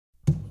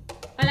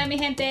mi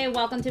gente?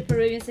 Welcome to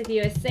Peruvians of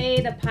USA,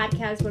 the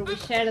podcast where we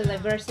share the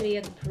diversity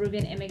of the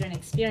Peruvian immigrant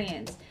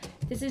experience.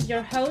 This is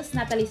your host,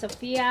 Natalie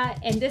Sofia,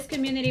 and this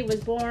community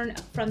was born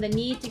from the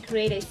need to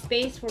create a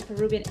space for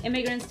Peruvian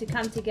immigrants to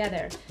come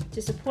together,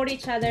 to support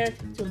each other,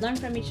 to learn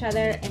from each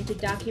other, and to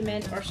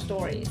document our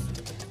stories.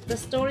 The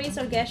stories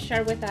our guests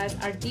share with us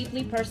are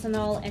deeply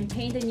personal and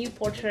paint a new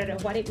portrait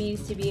of what it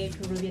means to be a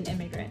Peruvian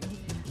immigrant.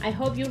 I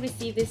hope you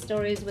receive these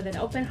stories with an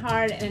open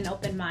heart and an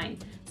open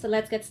mind. So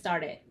let's get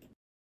started.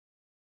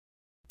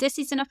 This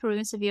season of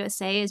Peruvians of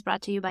USA is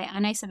brought to you by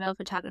Ana Isabel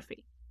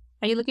Photography.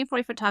 Are you looking for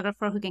a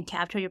photographer who can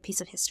capture your piece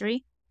of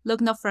history?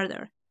 Look no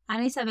further.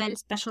 Ana Isabel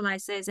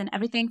specializes in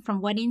everything from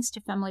weddings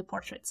to family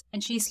portraits,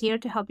 and she's here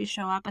to help you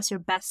show up as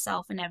your best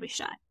self in every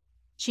shot.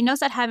 She knows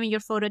that having your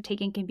photo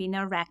taken can be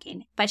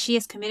nerve-wracking, but she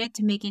is committed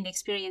to making the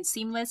experience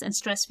seamless and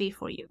stress-free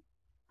for you.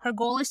 Her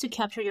goal is to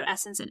capture your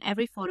essence in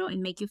every photo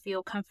and make you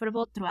feel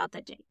comfortable throughout the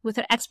day. With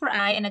her expert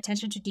eye and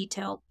attention to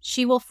detail,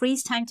 she will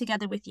freeze time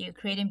together with you,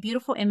 creating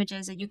beautiful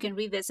images that you can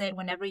revisit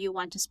whenever you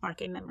want to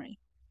spark a memory.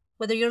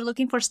 Whether you're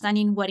looking for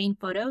stunning wedding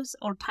photos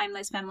or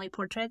timeless family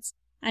portraits,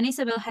 Ana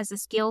Isabel has the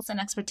skills and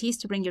expertise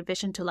to bring your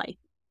vision to life.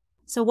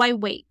 So why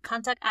wait?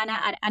 Contact Ana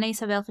at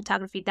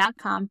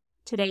anaisabelphotography.com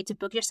today to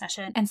book your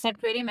session and start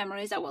creating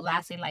memories that will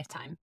last a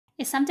lifetime.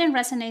 If something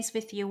resonates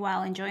with you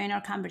while enjoying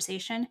our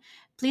conversation,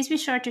 please be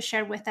sure to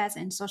share with us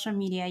in social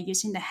media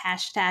using the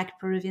hashtag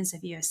Peruvians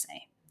of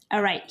USA.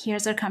 All right,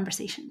 here's our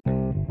conversation.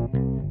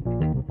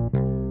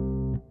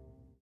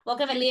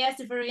 Welcome, Elias,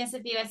 to Peruvians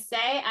of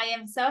USA. I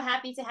am so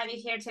happy to have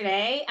you here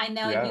today. I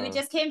know you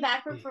just came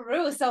back from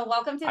Peru, so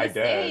welcome to the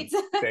States.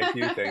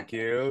 Thank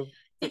you.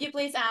 Could you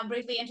please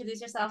briefly introduce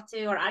yourself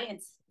to our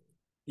audience?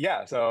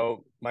 Yeah,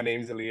 so my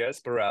name is Elias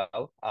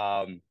Burrell.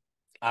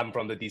 I'm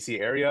from the DC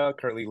area,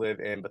 currently live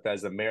in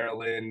Bethesda,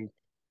 Maryland.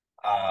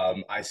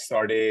 I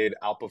started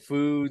Alpha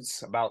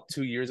Foods about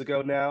 2 years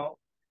ago now.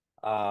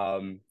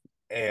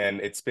 And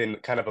it's been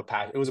kind of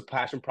it was a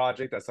passion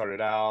project that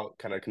started out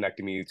kind of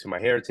connecting me to my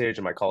heritage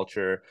and my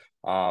culture.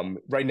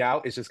 Right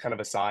now it's just kind of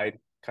a side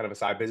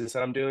business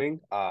that I'm doing.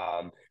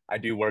 I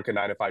do work a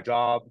 9 to 5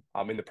 job.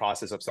 I'm in the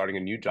process of starting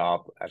a new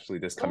job actually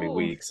this coming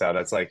week. So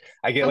that's like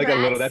I get Congrats. like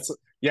a little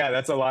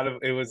that's a lot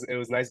of it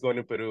was nice going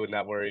to Peru and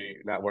not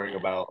worrying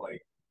about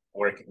like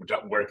work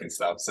and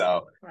stuff.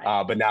 So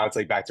but now it's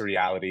like back to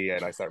reality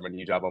and I start my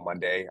new job on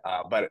Monday.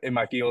 But in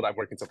my field I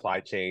work in supply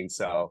chain.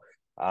 So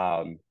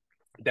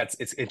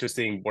it's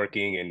interesting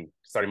working and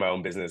starting my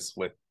own business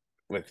with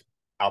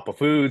Alpha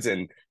Foods,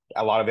 and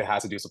a lot of it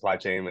has to do with supply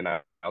chain, and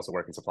I also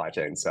work in supply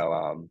chain.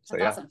 So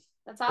that's awesome.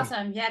 That's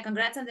awesome. Yeah,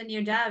 congrats on the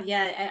new job.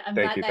 Yeah, I'm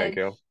glad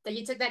that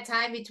you took that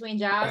time between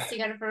jobs to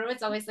go to Peru.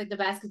 It's always like the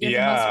best because you're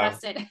the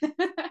most rested.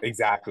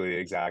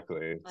 Exactly.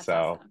 That's so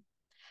awesome.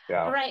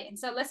 Yeah. All right.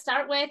 So let's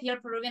start with your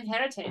Peruvian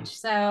heritage.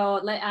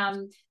 So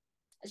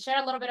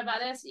share a little bit about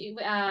this,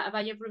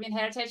 about your Peruvian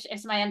heritage.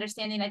 It's my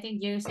understanding. I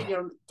think you said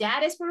your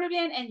dad is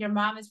Peruvian and your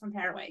mom is from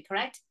Paraguay,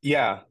 correct?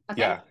 Yeah.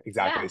 Okay. Yeah,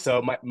 exactly. Yeah.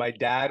 So my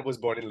dad was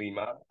born in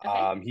Lima.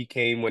 Okay. He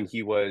came when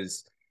he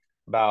was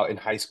about in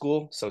high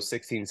school, so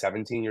 16,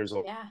 17 years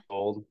old.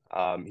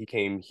 Yeah. He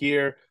came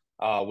here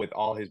with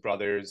all his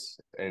brothers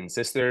and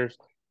sisters.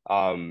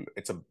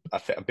 It's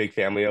a big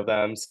family of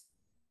them.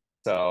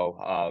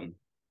 So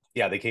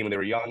yeah, they came when they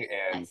were young,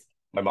 and nice.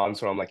 My mom's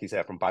from, like you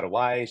said, from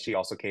Paraguay. She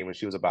also came when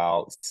she was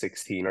about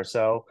 16 or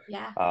so.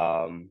 Yeah.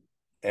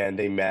 And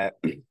they met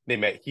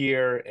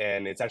here,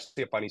 and it's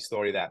actually a funny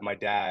story that my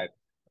dad,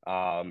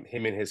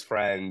 him and his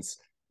friends,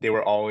 they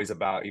were always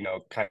about,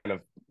 kind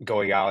of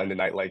going out in the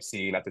nightlife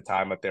scene at the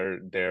time at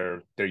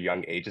their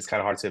young age. It's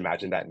kind of hard to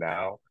imagine that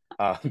now,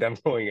 them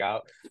going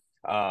out.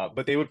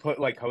 But they would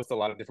host a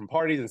lot of different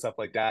parties and stuff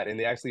like that, and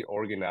they actually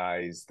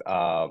organized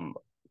kind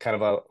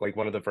of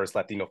one of the first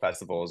Latino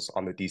festivals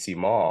on the DC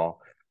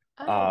Mall.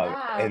 Oh,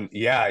 wow. And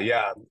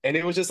yeah. And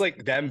it was just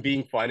like them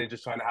being fun and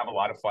just trying to have a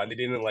lot of fun. They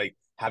didn't like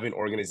have an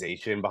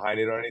organization behind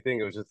it or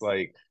anything. It was just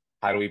like,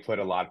 how do we put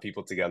a lot of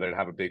people together and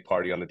have a big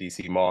party on the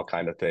DC Mall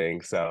kind of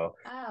thing. So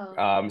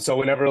so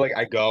whenever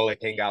I go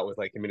hang out with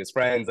him and his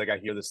friends, I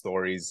hear the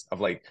stories of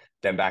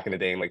them back in the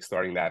day and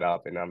starting that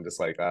up, and I'm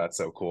just like, oh, that's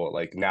so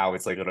cool. Now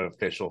it's an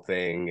official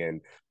thing and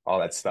all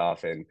that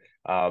stuff. And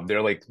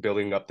they're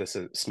building up the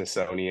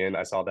Smithsonian.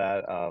 I saw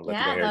that.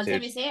 The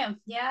museum.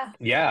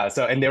 Yeah.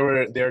 So and they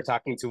were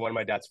talking to one of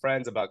my dad's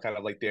friends about kind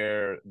of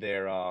their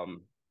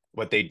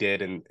what they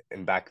did and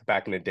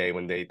back in the day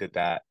when they did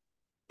that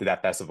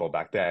festival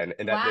back then.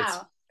 And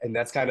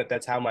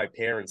that's how my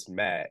parents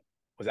met,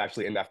 was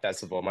actually in that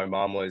festival. My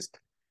mom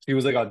she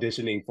was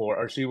auditioning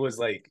or she was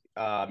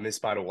Miss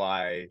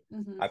Paraguay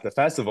at the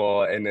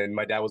festival, and then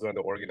my dad was one of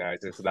the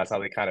organizers, so that's how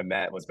they kind of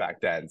met, was back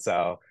then.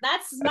 So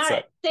that's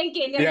smart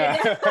thinking. Yeah.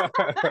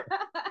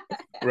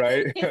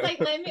 Right. He's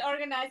let me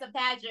organize a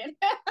pageant.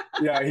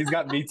 Yeah, he's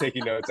got me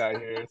taking notes out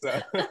here.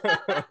 So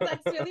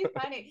that's really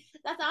funny.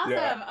 That's awesome.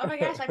 Yeah. Oh my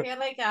gosh, I feel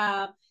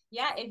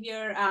if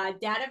your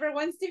dad ever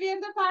wants to be in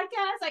the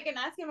podcast, I can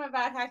ask him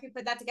about how he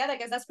put that together,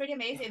 because that's pretty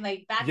amazing.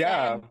 Back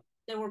then,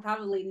 there were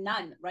probably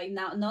none right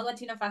now, no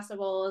Latino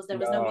festivals. There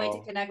was no way to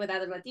No. connect with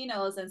other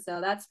Latinos, and so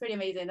that's pretty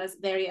amazing. That's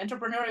very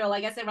entrepreneurial. I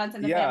guess it runs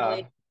in the Yeah,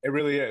 family. it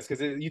really is.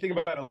 Because you think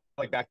about it,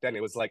 like back then,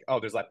 it was like, oh,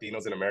 there's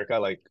Latinos in America.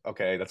 Like,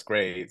 okay, that's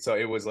great. So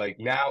it was like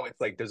now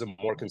it's like there's a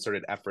more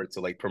concerted effort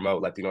to like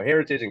promote Latino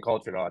heritage and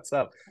culture and all that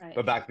stuff. Right.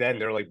 But back then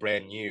they're like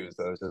brand new.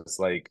 So it's just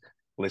like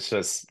let's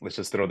just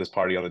throw this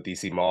party on the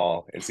DC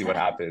Mall and see what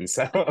happens.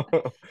 So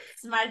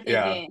Smart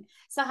yeah. thinking.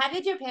 So how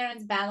did your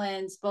parents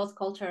balance both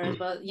cultures,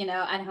 both,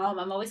 at home?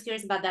 I'm always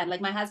curious about that.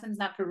 Like my husband's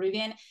not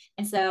Peruvian,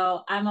 and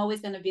so I'm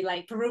always going to be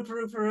like Peru,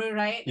 Peru, Peru,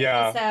 right? And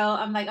Yeah. so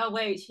I'm like, oh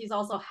wait, she's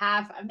also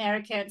half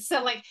American.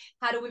 So like,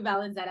 how do we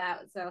balance that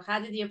out? So how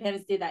did your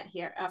parents do that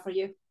here for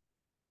you?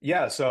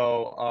 Yeah, so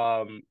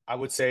I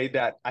would say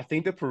that I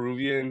think the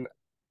Peruvian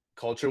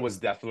culture was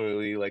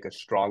definitely like a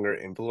stronger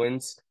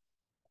influence.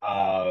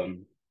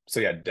 So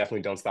yeah,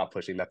 definitely don't stop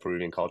pushing that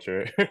Peruvian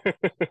culture.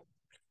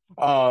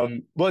 Well,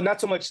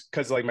 not so much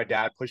because like my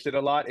dad pushed it a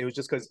lot. It was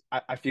just because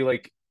I feel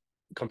like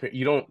compare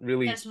you don't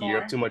really There's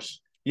hear too more. much.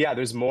 Yeah,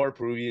 there's more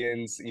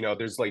Peruvians,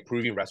 there's like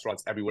Peruvian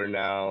restaurants everywhere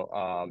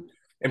now.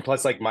 And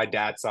plus like my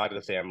dad's side of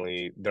the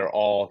family, they're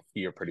all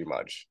here pretty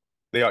much.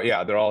 They are,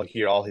 yeah, they're all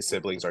here. All his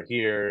siblings are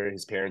here.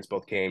 His parents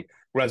both came.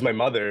 Whereas my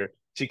mother,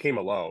 she came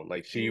alone.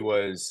 Like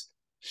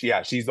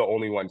yeah, she's the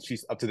only one.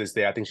 She's up to this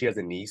day. I think she has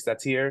a niece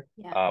that's here.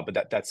 Yeah.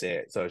 But that's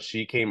it. So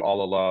she came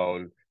all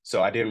alone.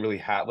 So I didn't really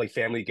have like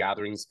family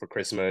gatherings for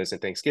Christmas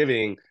and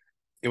Thanksgiving.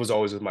 It was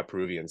always with my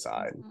Peruvian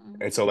side.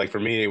 And so like for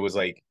me, it was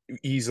like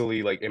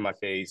easily like in my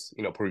face,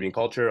 Peruvian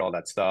culture, all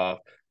that stuff.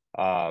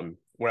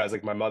 Whereas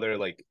like my mother,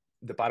 like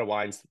the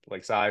Paraguayan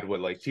like side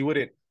would like she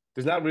wouldn't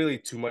there's not really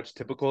too much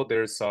typical.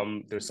 There's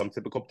some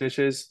typical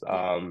dishes.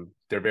 Yeah.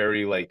 They're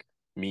very like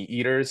meat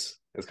eaters.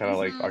 It's kind of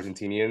like Mm-hmm.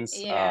 Argentinians.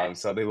 Yeah.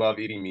 So they love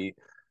eating meat.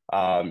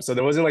 So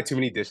there wasn't like too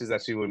many dishes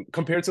that she would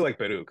compared to like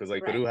Peru, because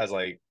like Right. Peru has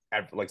like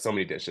so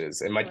many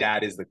dishes, and my Right.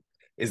 dad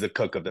is the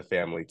cook of the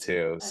family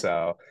too. Okay.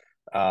 So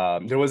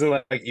there wasn't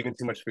like even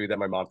too much food that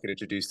my mom could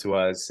introduce to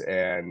us,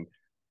 and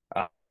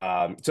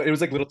so it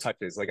was like little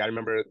touches. Like I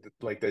remember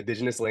like the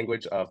indigenous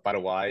language of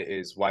Paraguay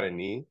is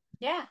Guarani.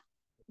 Yeah.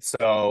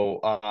 So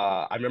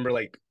I remember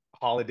like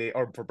holiday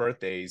or for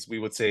birthdays, we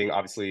would sing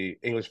obviously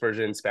English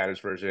version,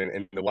 Spanish version,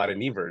 and the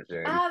Guarani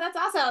version. Oh, that's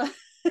awesome.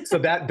 So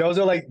that those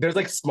are like there's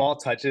like small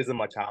touches in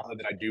my childhood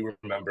that I do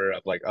remember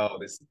of like, oh,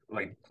 this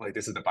like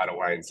this is the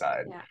Paraguayan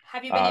side. Yeah.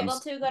 Have you been Um able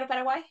to go to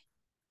Paraguay?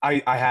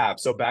 I have.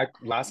 So back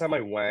last time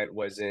I went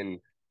was in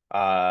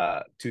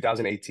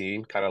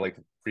 2018, kind of like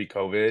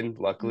pre-COVID.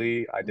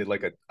 Luckily, I did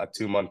like Mm-hmm. a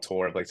 2 month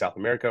tour of like South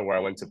America where I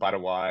went to Mm-hmm.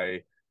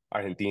 Paraguay,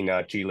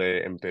 Argentina,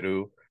 Chile, and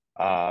Peru.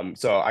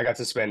 So I got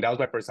to spend that was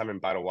my first time in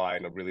Paraguay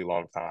in a really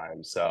long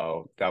time.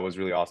 So that was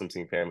really awesome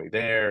seeing family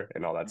there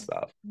and all that Nice.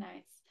 stuff.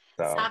 Nice.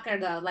 So Soccer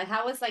though, like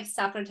how was like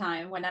soccer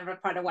time whenever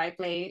Paraguay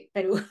play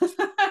Peru?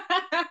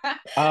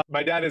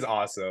 my dad is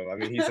awesome. I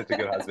mean, he's such a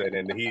good husband,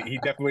 and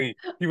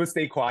he would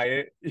stay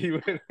quiet. He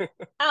would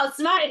Oh,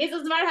 smart. He's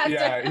a smart husband.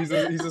 Yeah, he's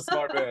a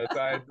smart man.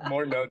 So I had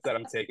more notes that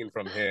I'm taking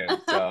from him.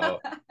 So,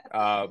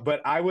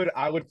 but I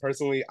would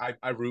personally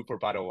I root for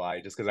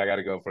Paraguay just because I got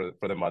to go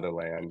for the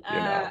motherland.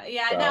 Yeah,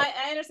 no, So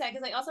I understand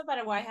because like also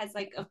Paraguay has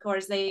like, of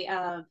course, they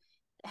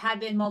have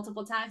been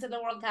multiple times at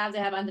the World Cup. They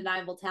have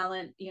undeniable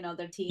talent,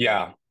 their team.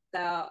 yeah,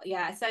 So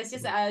yeah, so it's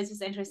just I was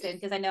just interested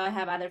because I know I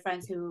have other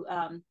friends who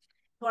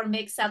are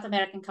mixed South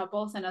American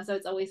couples, and also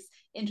it's always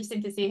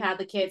interesting to see how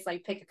the kids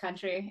like pick a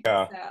country.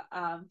 yeah,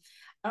 So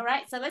all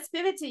right, so let's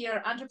pivot to your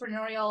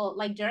entrepreneurial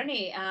like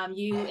journey.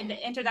 You in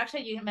the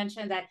introduction you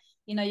mentioned that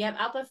you have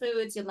Alpha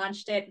Foods, you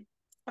launched it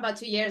about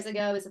 2 years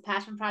ago. It's a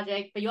passion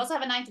project, but you also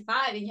have a 9 to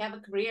 5 and you have a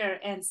career.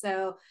 And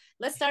so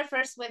let's start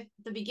first with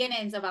the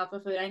beginnings of Alpha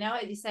Food. I know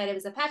you said it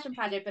was a passion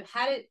project, but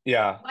how did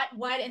yeah,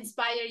 what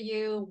inspired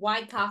you?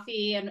 Why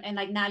coffee? And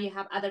like now you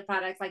have other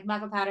products like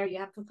maca powder, you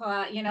have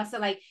cocoa, so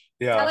like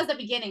tell yeah. us the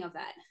beginning of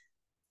that.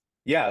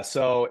 Yeah,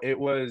 so it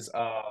was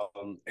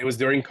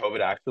during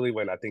COVID actually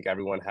when I think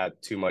everyone had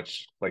too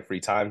much like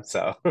free time.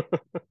 So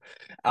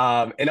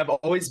and I've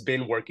always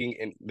been working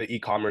in the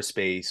e-commerce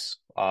space,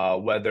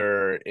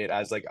 whether it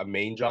as like a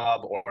main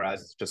job or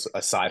as just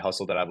a side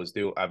hustle that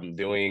I'm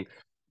doing.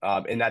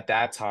 And at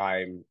that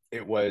time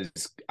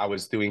I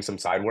was doing some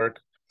side work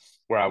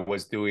where I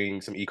was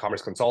doing some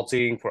e-commerce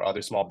consulting for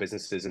other small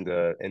businesses in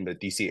the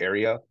DC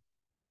area.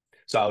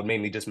 So I would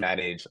mainly just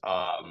manage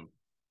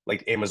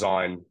like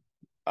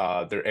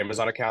their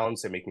Amazon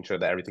accounts and making sure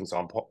that everything's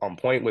on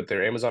point with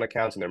their Amazon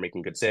accounts and they're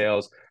making good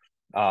sales.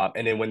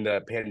 And then when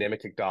the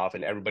pandemic kicked off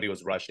and everybody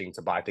was rushing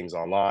to buy things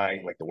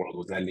online, like the world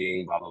was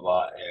ending, blah blah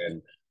blah,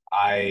 and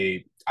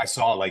I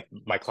saw like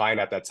my client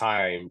at that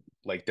time,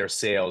 like their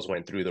sales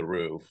went through the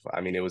roof.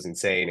 I mean, it was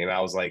insane, and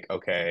I was like,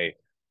 okay,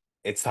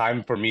 it's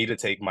time for me to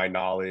take my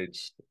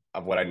knowledge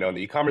of what I know in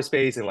the e-commerce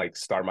space and like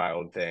start my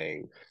own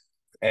thing.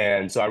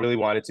 And so I really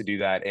wanted to do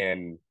that,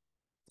 and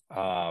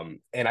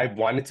I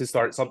wanted to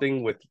start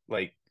something with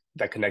like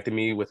that connected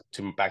me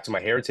back to my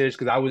heritage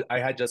because I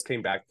had just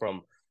came back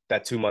from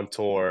that 2 month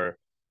tour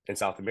in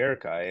South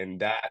America, and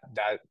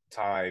that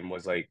time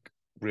was like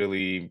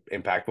really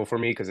impactful for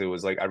me because it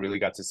was like I really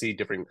got to see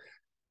different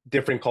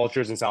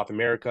cultures in South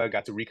America,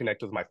 got to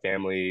reconnect with my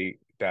family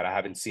that I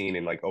haven't seen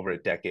in like over a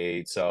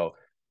decade. So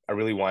I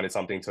really wanted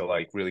something to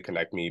like really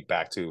connect me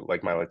back to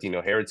like my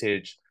Latino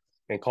heritage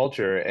and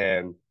culture.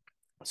 And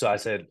so I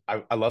said,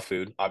 I love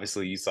food.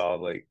 Obviously, you saw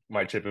like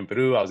my trip in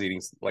Peru. I was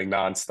eating like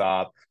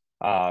nonstop.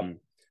 Um,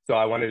 so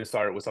I wanted to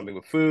start with something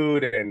with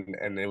food,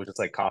 and it was just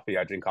like coffee.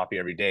 I drink coffee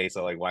every day,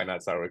 so like why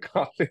not start with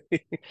coffee?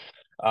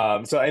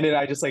 So and then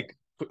I just like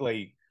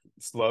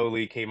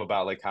slowly came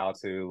about like how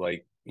to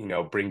like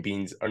bring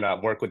beans or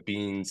not work with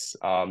beans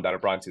that are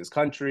brought into this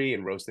country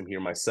and roast them here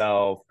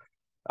myself,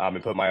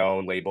 and put my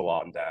own label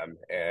on them.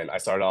 And I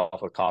started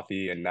off with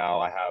coffee, and now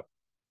I have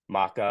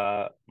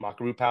maca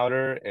root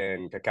powder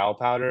and cacao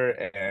powder.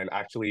 And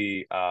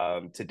actually,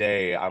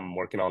 today I'm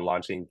working on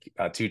launching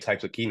two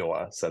types of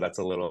quinoa. So that's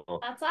a little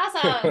That's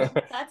awesome.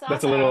 That's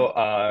that's a little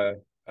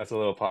awesome. that's a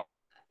little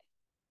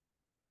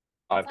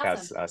That's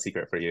awesome. podcast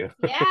secret for you.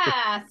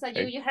 Yeah. So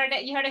you Like, you heard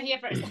it. You heard it here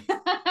first.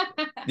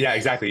 yeah,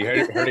 exactly. You heard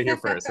it here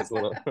first. It's a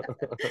little.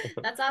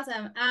 That's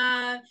awesome.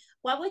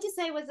 What would you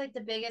say was like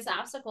the biggest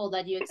obstacle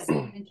that you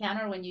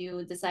encountered when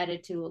you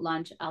decided to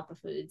launch Alpha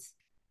Foods?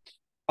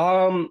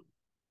 um,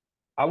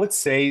 I would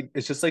say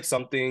it's just like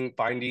something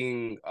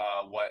finding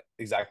what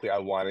exactly I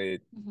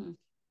wanted Hmm.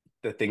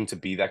 the thing to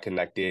be that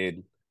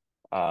connected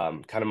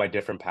kind of my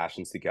different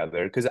passions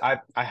together. Because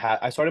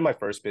I started my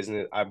first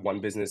business. I have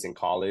one business in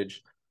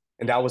college,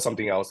 and that was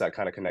something else that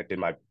kind of connected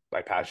my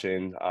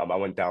passion.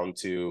 Went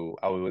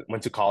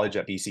to college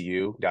at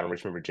BCU down in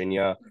Richmond,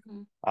 Virginia,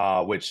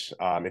 Hmm. which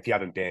if you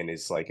haven't been,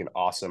 is like an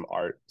awesome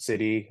art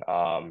city.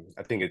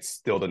 I think it's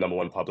still the number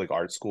one public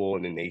art school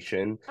in the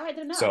nation. Oh, I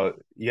don't know. So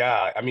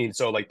yeah, I mean,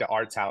 so like the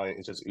art talent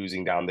is just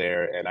oozing down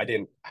there, and I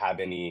didn't have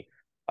any.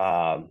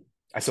 Um,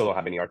 I still don't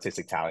have any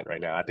artistic talent right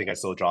now. I think I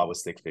still draw with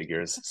stick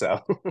figures. So,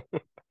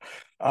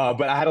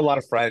 but I had a lot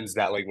of friends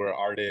that like were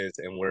artists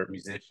and were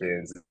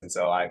musicians, and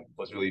so I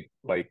was really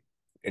like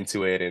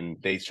into it, and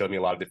they showed me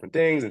a lot of different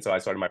things, and so I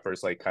started my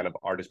first like kind of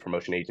artist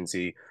promotion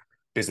agency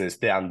business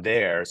down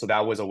there. So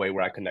that was a way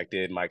where I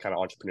connected my kind of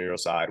entrepreneurial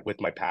side with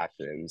my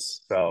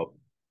passions. So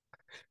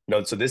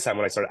no, so this time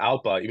when I started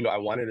Alpa, even though I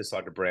wanted to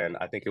start a brand,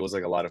 I think it was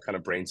like a lot of kind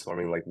of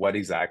brainstorming, like what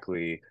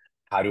exactly,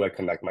 how do I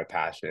connect my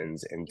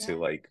passions into Yeah.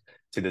 like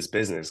to this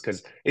business?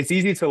 Because it's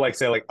easy to like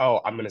say like, oh,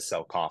 I'm gonna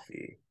sell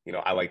coffee.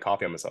 I like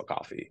coffee, I'm gonna sell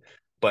coffee.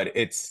 But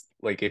it's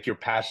like if you're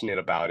passionate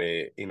about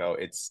it,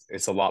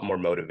 it's a lot more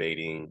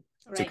motivating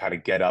to Right. kind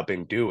of get up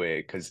and do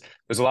it. Because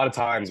there's a lot of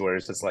times where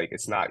it's just like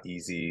it's not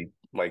easy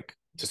like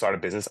to start a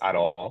business at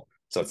all.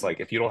 So it's Hmm. like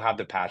if you don't have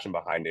the passion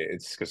behind it,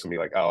 it's just gonna be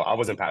like, oh, I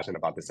wasn't passionate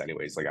about this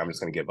anyways. Like I'm just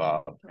gonna give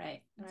up.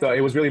 Right. So Right.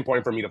 it was really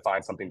important for me to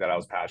find something that I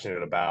was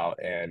passionate about.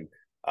 And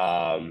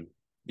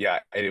yeah,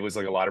 it was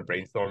like a lot of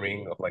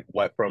brainstorming of like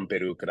what from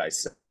Peru could I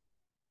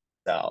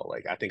sell?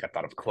 Like I think I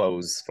thought of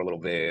clothes for a little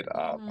bit.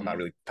 I'm not Hmm.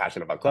 really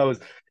passionate about clothes.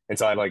 And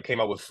so I like came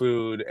up with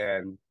food.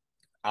 And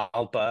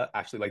Alpa,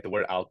 actually, like the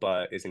word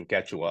Alpa is in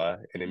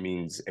Quechua, and it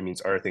means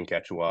earth in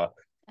Quechua.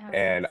 Oh,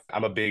 And nice.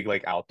 I'm a big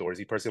like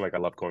outdoorsy person. Like I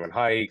love going on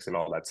hikes and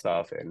all that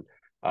stuff. And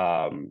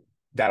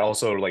that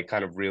also like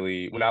kind of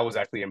really when I was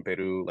actually in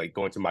Peru, like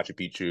going to Machu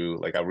Picchu,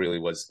 like I really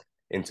was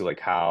into like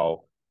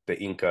how the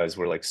Incas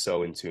were like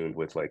so in tune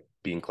with like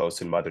being close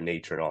to Mother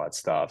Nature and all that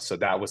stuff. So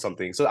that was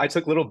something. So I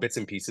took little bits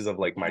and pieces of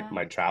like my Yeah.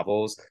 my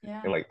travels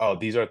Yeah. and like, oh,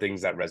 these are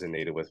things that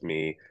resonated with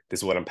me. This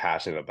is what I'm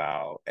passionate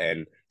about.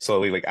 And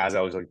slowly, like as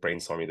I was like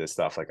brainstorming this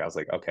stuff, like I was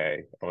like,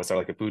 okay, I want to start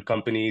like a food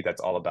company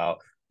that's all about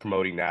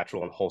promoting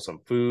natural and wholesome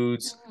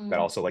foods that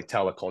Hmm. also like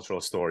tell a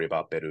cultural story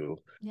about Peru.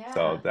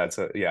 So Yeah. that's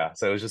yeah.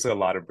 So it was just a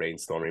lot of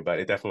brainstorming, but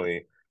it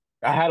definitely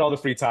I had all the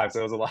free time, so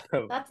it was a lot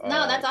of That's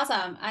no, that's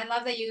awesome. I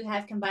love that you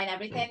have combined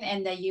everything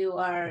and that you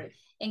are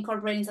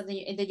incorporating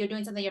something that you're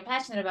doing something you're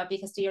passionate about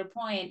because to your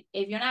point,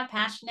 if you're not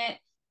passionate,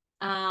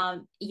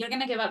 you're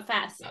gonna give up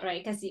fast,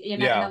 right? Because you're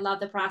not gonna yeah, love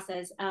the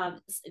process.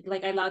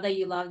 Like I love that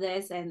you love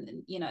this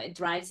and it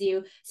drives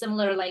you.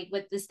 Similar like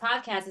with this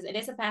podcast, it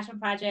is a passion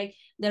project.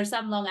 There's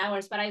some long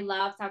hours, but I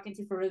love talking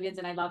to Peruvians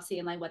and I love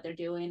seeing like what they're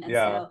doing. And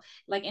yeah, so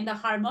like in the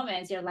hard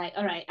moments, you're like,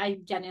 all right, I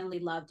genuinely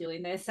love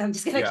doing this. So I'm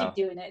just gonna keep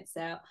yeah. doing it.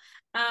 So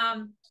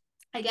um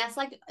I guess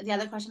like the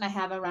other question I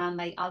have around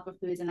like Alpha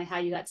Foods and like how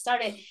you got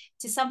started,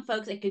 to some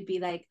folks it could be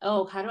like,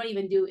 oh, how do I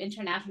even do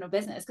international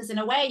business? Because in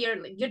a way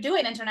you're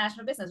doing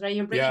international business, right?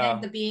 You're bringing in Yeah,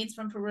 the beans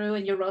from Peru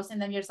and you're roasting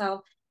them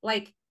yourself,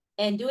 like.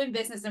 And doing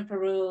business in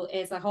Peru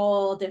is a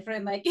whole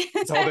different like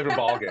it's a whole different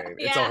ball game.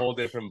 It's a yeah. whole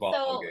different ball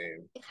So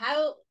game.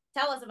 how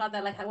tell us about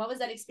that? Like what was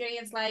that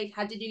experience like?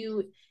 How did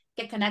you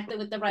get connected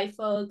with the right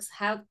folks?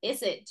 How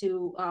is it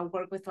to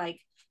work with like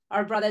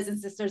our brothers and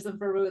sisters in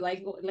Peru,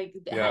 like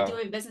Yeah,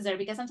 doing business there?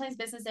 Because sometimes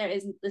business there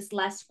is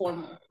less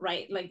formal,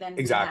 right? Like than we have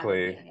it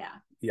exactly. here.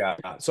 Yeah.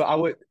 Yeah. So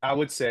I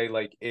would say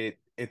like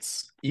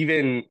it's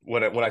even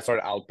when I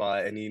started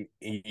Alpa,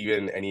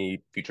 even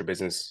any future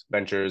business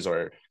ventures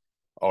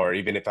or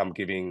even if I'm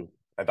giving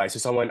advice to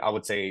someone, I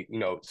would say,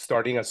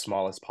 starting as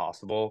small as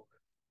possible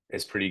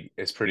is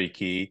pretty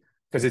key.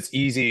 because it's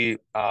easy.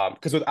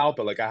 Because with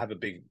Alpha, like I have a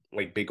big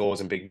goals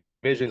and big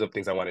visions of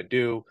things I want to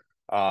do.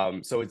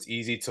 So it's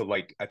easy to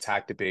like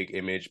attack the big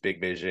image, big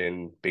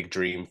vision, big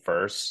dream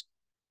first,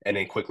 and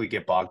then quickly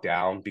get bogged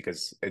down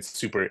because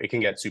it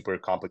can get super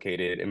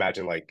complicated.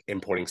 Imagine like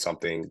importing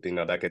something,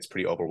 that gets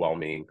pretty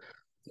overwhelming.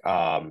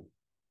 Um,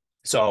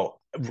 so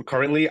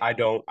currently I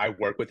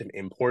work with an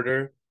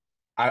importer.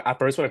 At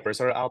first, when I first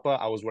started Alpha,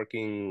 I was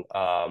working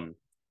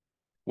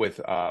with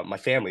my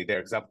family there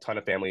because I have a ton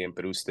of family in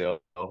Peru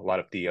still, a lot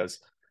of tias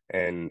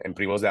and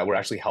primos that were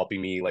actually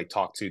helping me like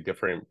talk to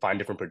find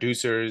different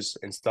producers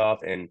and stuff.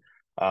 And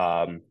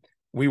um,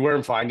 we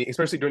weren't finding,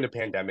 especially during the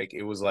pandemic,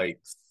 it was like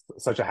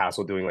such a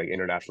hassle doing like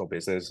international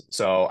business.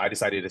 So I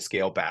decided to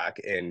scale back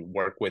and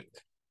work with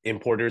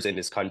importers in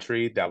this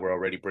country that were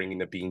already bringing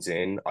the beans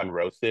in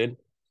unroasted.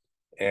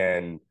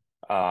 And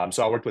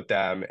so I worked with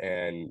them.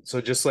 And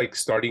so just like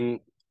starting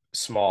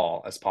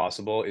small as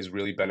possible is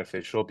really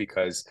beneficial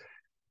because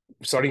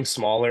starting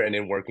smaller and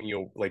then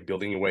working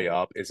building your way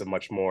up is a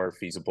much more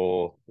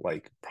feasible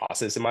like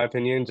process in my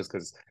opinion, just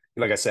because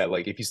like I said,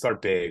 like if you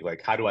start big,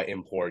 like how do I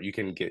import, you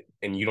can get,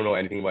 and you don't know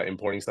anything about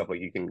importing stuff,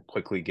 like you can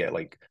quickly get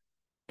like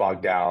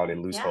bogged down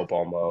and lose Yeah. hope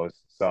almost.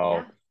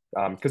 So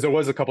Yeah. because there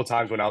was a couple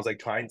times when I was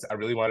like I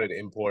really wanted to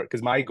import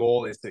because my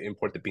goal is to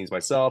import the beans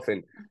myself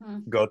and Hmm.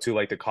 go to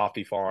like the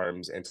coffee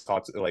farms and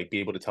talk to like be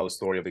able to tell a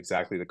story of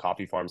exactly the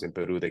coffee farms in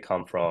Peru they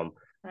come from.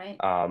 Right.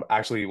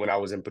 Actually, when I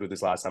was in Peru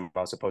this last time,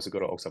 I was supposed to go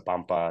to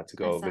Oxapampa to I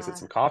go visit saw.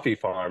 some coffee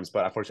farms,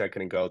 but unfortunately, I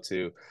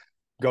couldn't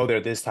go there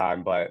this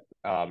time. But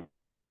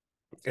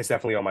it's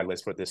definitely on my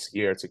list for this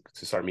year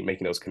to start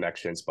making those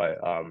connections. But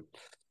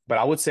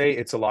I would say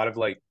it's a lot of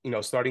like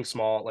starting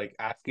small, like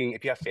asking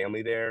if you have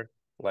family there,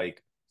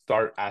 like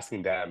start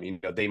asking them.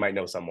 They might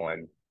know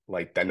someone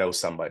like that knows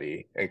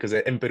somebody, and because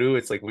in Peru,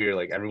 it's like weird,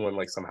 like everyone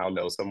like somehow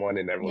knows someone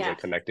and everyone's Yeah. like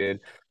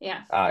connected.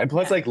 Yeah. And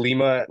plus, Yeah. like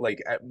Lima,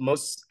 like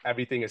most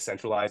everything is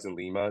centralized in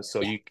Lima,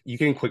 so Yeah. you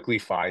can quickly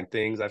find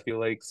things. I feel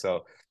like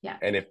so, Yeah.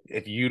 and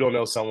if you don't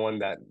know someone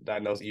that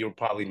knows, you'll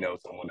probably know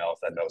someone else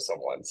that knows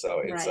someone. So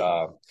it's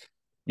Right.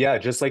 yeah,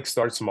 just like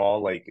start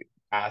small, like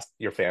ask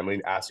your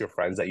family, ask your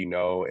friends that you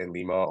know in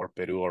Lima or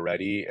Peru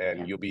already, and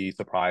Yeah. you'll be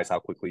surprised how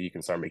quickly you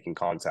can start making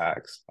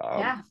contacts.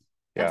 Yeah.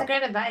 That's a Yeah,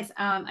 great advice.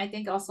 I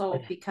think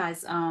also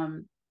because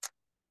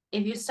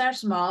if you start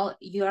small,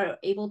 you're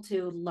able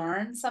to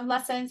learn some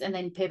lessons and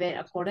then pivot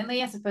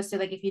accordingly, as opposed to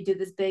like if you do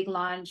this big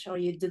launch or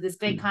you do this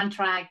big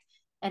contract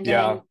and then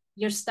yeah,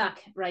 you're stuck,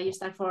 right? You're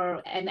stuck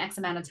for an X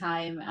amount of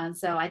time. And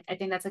so I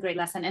think that's a great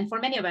lesson. And for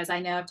many of us, I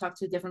know I've talked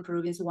to different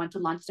Peruvians who want to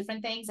launch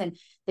different things and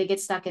they get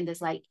stuck in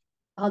this like,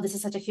 oh, this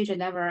is such a huge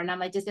endeavor. And I'm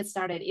like, just get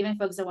started. Even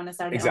folks that want to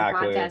start their own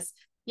exactly. podcast.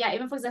 Yeah,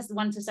 even folks that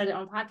want to start their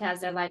own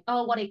podcast, they're like,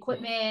 oh, what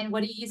equipment?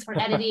 What do you use for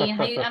editing?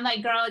 I'm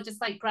like, girl, just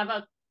like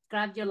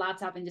grab your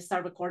laptop and just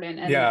start recording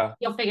and Yeah,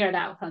 you'll figure it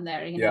out from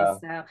there, yeah.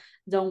 so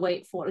don't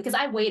wait for, because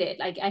I waited,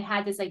 like I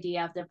had this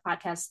idea of the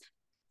podcast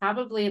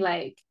probably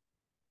like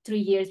 3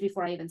 years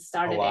before I even Oh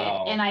started it,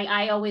 and wow.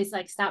 I always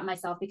like stop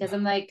myself because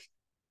I'm like,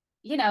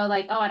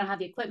 like, oh, I don't have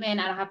the equipment,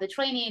 I don't have the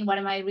training, what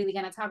am I really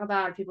going to talk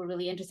about, are people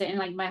really interested, and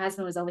like my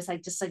husband was always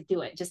like, just like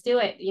do it, just do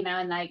it,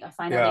 and like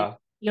finally Yeah.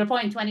 your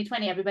point,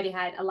 2020 everybody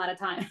had a lot of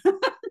time.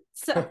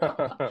 So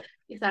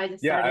I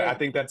just Yeah, I started.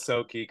 think that's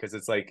so key because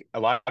it's like a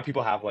lot of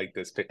people have like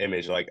this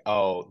image like,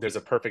 oh, there's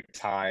a perfect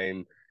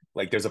time,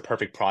 like there's a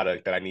perfect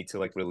product that I need to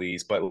like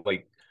release, but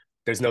like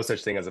there's no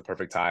such thing as a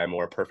perfect time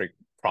or a perfect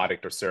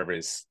product or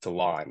service to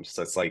launch.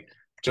 So it's like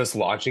just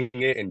launching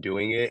it and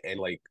doing it and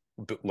like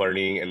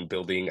learning and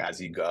building as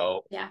you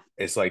go. Yeah.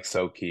 It's like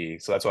so key.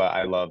 So that's why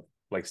I love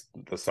like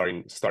the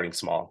starting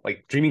small,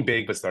 like dreaming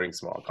big but starting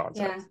small Yeah,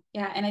 concepts.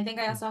 yeah. And I think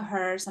I also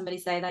heard somebody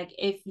say, like,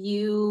 if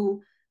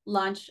you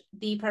launch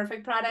the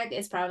perfect product,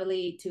 it's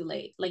probably too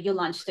late. Like you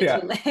launched it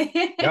too Yeah.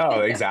 late.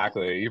 No,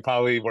 exactly. You're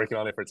probably working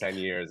on it for 10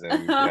 years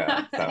and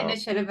yeah. And it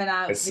So should have been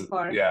out it's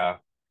before. yeah,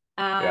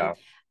 Um, yeah.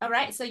 all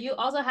right. So you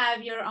also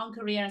have your own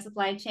career in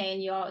supply chain.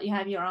 You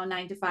have your own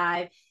 9 to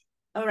 5.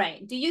 All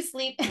right. Do you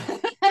sleep?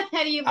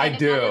 How do you I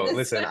manage all of do. this?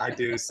 Listen, I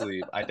do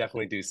sleep. I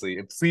definitely do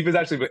sleep. Sleep is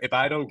actually if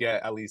I don't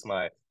get at least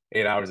my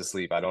 8 hours of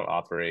sleep, I don't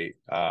operate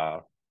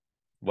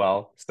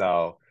well.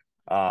 So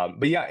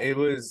but yeah,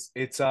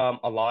 it's a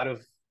lot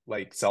of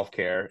like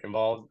self-care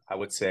involved. I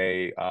would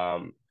say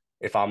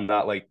if I'm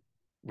not like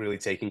really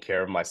taking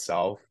care of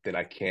myself, then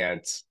I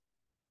can't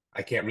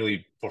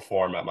really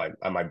perform at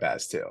my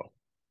best too.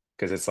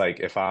 Because it's like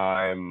if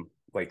I'm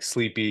like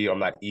sleepy, I'm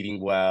not eating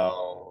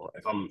well,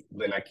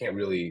 then I can't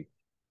really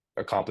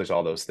accomplish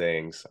all those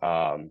things.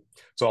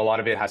 So a lot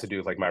of it has to do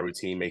with like my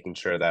routine, making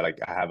sure that like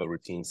I have a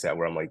routine set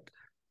where I'm like,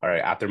 all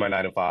right, after my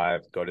 9 to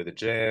 5, go to the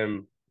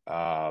gym,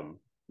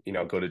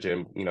 go to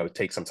gym,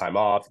 take some time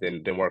off,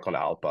 then work on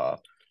Alpha.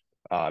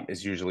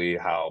 Is usually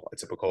how a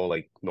typical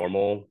like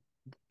normal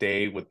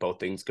day with both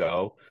things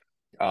go.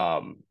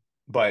 Um,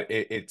 but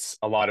it's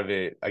a lot of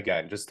it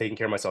again, just taking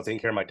care of myself, taking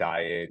care of my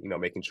diet,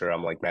 making sure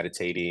I'm like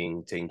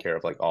meditating, taking care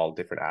of like all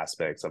different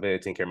aspects of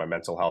it, taking care of my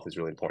mental health is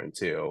really important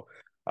too.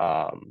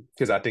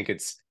 Because I think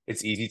it's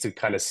easy to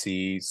kind of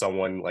see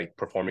someone like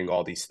performing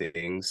all these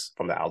things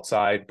from the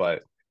outside,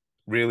 but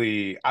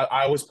really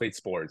I always played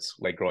sports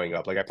like growing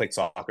up. Like I played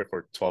soccer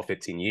for 12,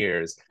 15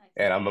 years,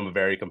 and I'm a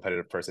very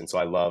competitive person. So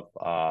I love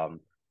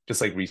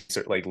just like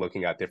research, like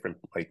looking at different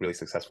like really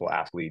successful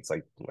athletes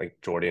like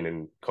Jordan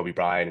and Kobe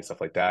Bryant and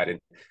stuff like that. And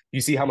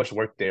you see how much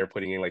work they're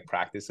putting in like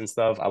practice and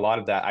stuff. A lot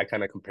of that I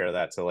kind of compare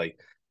that to like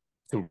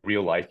to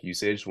real life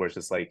usage where it's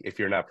just like if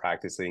you're not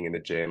practicing in the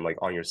gym like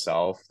on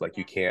yourself, like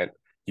Yeah.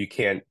 you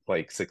can't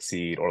like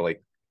succeed or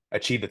like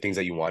achieve the things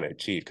that you want to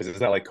achieve because it's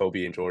not like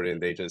Kobe and Jordan,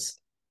 they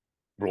just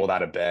rolled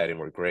out of bed and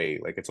were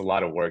great. Like it's a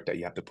lot of work that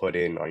you have to put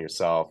in on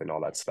yourself and all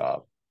that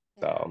stuff.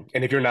 Yeah. So,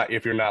 and if you're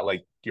not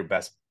like your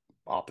best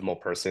optimal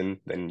person,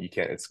 then you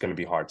can't, it's going to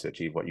be hard to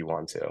achieve what you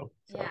want to.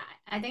 Yeah, So,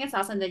 I think it's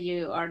awesome that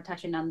you are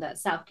touching on the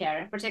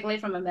self-care, particularly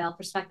from a male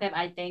perspective.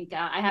 I think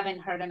I haven't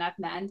heard enough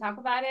men talk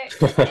about it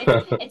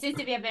because it seems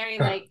to be a very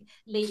like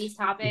ladies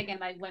topic and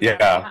like women are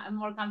yeah.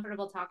 more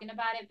comfortable talking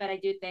about it. But I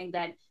do think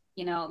that,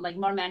 like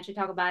more men should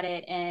talk about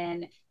it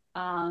and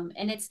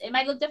it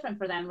might look different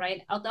for them,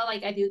 right? Although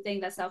like I do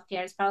think that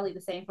self-care is probably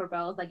the same for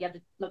both. Like you have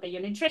to look at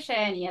your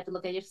nutrition, you have to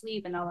look at your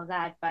sleep and all of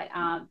that. But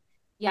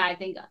yeah, I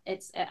think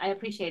I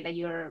appreciate that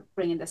you're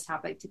bringing this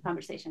topic to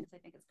conversation because I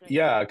think it's great.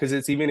 Yeah, because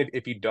it's even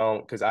if you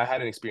don't, because I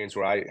had an experience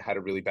where I had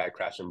a really bad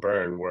crash and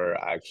burn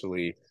where I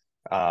actually,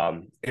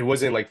 it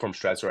wasn't like from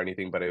stress or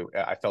anything, but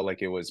I felt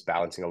like it was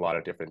balancing a lot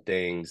of different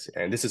things.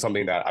 And this is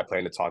something that I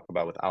plan to talk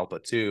about with Alpha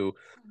too,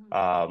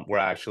 Mhm.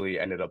 where I actually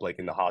ended up like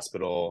in the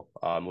hospital,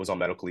 was on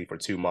medical leave for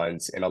 2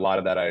 months. And a lot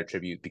of that I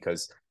attribute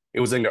because it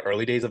was in the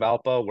early days of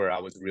Alpha where I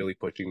was really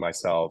pushing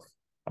myself,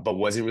 but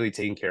wasn't really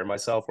taking care of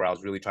myself, where I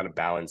was really trying to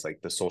balance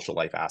like the social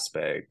life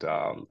aspect,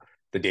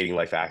 the dating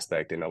life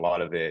aspect, and a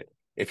lot of it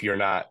if you're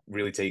not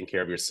really taking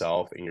care of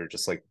yourself and you're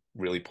just like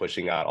really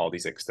pushing out all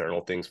these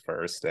external things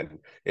first, then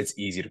it's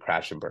easy to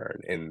crash and burn.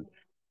 And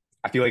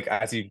I feel like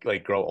as you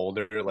like grow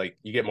older, like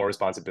you get more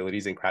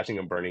responsibilities and crashing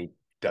and burning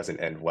doesn't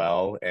end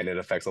well and it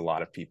affects a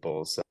lot of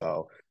people.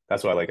 So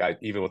that's why like I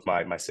even with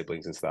my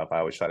siblings and stuff, I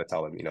always try to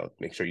tell them,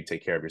 make sure you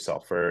take care of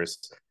yourself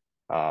first.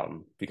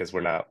 Because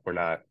we're not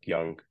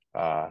young.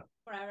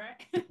 Forever.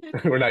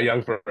 We're not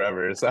young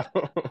forever. So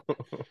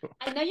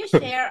I know you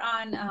share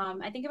on,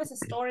 I think it was a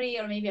story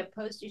or maybe a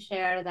post you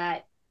share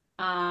that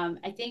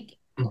I think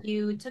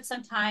you took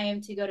some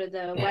time to go to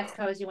the West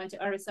Coast. You went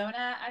to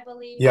Arizona, I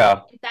believe.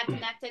 yeah. Is that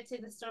connected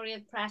to the story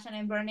of crashing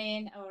and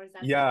burning, or is that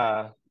something?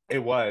 Yeah, it Okay.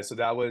 was. So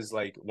that was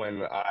like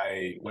when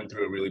I went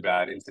through a really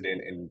bad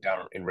incident in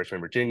down in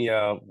Richmond,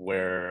 Virginia,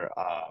 where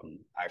I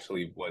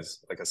actually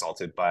was like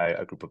assaulted by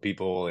a group of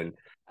people and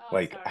Oh,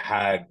 like sorry.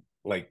 had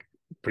like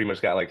pretty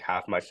much got like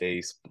half my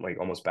face like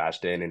almost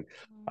bashed in and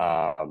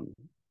Mhm. um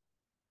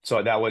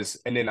so that was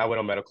and then I went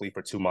on medical leave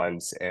for 2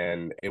 months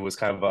and it was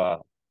kind of a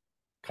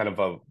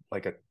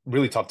like a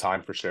really tough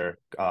time for sure.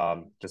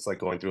 Just like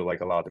going through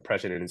like a lot of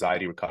depression and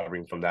anxiety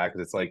recovering from that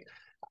because it's like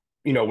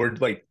we're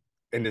like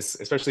in this,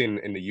 especially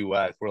in the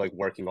US, we're like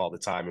working all the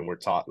time and we're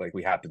taught like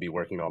we have to be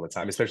working all the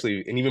time,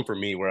 especially and even for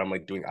me where I'm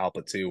like doing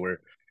Alpha too, where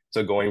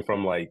so going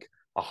from like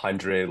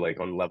 100, like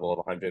on level of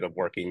 100 of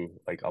working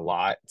like a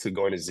lot to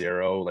going to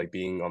zero, like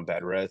being on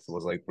bed rest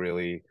was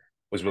really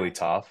Right.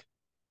 tough.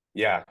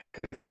 Yeah,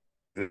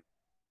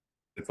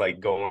 it's like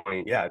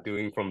going, yeah,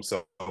 doing from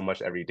so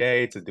much every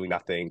day to doing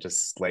nothing,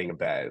 just laying in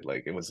bed.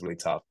 Like it was really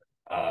tough.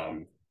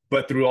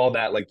 But through all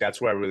that, like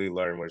that's where I really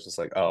learned where it's just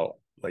like, oh,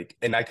 like,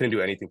 and I couldn't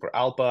do anything for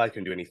Alpha. I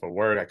couldn't do anything for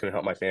work. I couldn't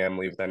help my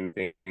family with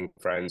anything,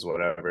 friends,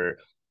 whatever.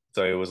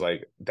 So it was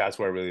like, that's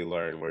where I really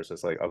learned where it's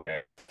just like,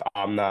 okay, if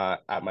I'm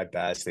not at my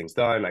best, things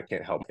done. I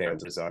can't help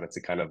fans on it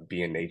to kind of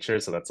be in nature.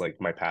 So that's like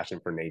my passion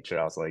for nature.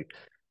 I was like,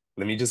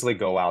 let me just like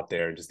go out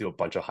there and just do a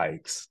bunch of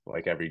hikes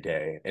like every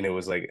day. And it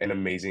was like an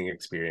amazing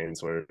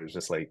experience where it was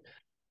just like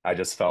I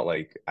just felt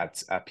like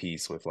at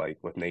peace with like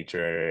with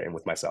nature and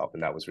with myself.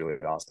 And that was really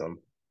awesome.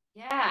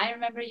 Yeah, I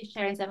remember you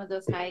sharing some of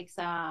those hikes,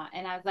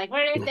 and I was like,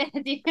 "Where is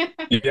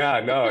it?" Yeah,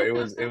 no, I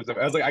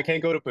was like, I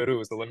can't go to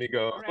Peru, so let me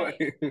go.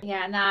 Right.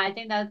 Yeah, no, I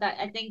think that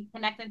I think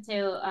connecting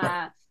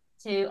to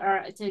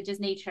just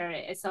nature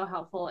is so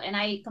helpful. And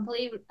I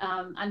completely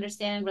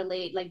understand and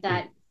relate like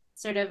that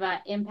sort of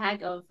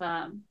impact of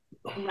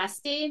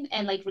resting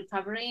and like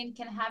recovering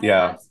can have on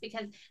Yeah. us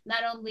because not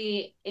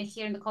only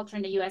here in the culture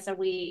in the US are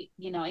we,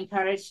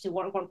 encouraged to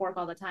work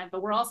all the time,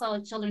 but we're also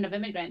children of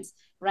immigrants,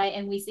 right?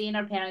 And we see in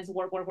our parents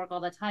work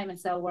all the time. And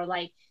so we're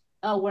like,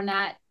 oh, we're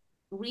not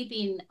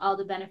reaping all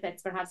the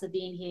benefits perhaps of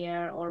being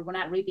here, or we're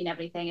not reaping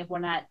everything if we're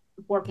not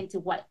working to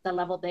what the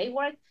level they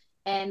work.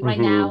 And right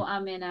now Hmm.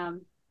 I'm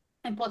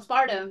in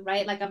postpartum,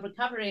 right? Like I'm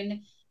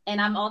recovering and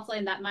I'm also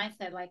in that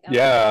mindset, like,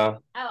 Yeah.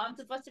 I'm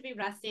supposed to be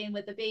resting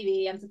with the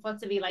baby. I'm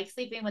supposed to be like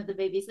sleeping with the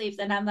baby sleeps.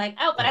 And I'm like,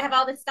 oh, but I have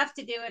all this stuff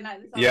to do and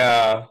it's all this.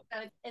 Yeah. So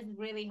it's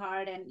really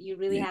hard and you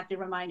really have to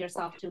remind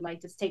yourself to like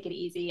just take it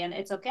easy and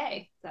it's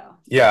okay. So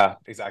Yeah,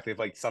 exactly. If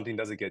like something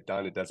doesn't get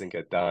done, it doesn't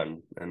get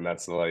done. And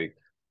that's like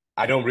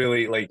I don't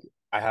really like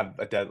I have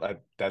a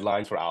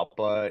deadlines for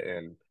Alpha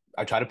and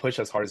I try to push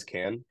as hard as I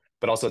can.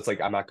 but also it's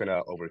like I'm not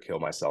gonna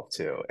overkill myself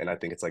too. And I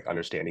think it's like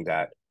understanding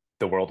that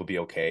the world will be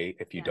okay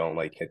if you Yeah. don't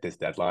like hit this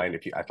deadline.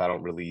 If I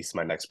don't release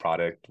my next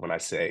product when I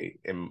say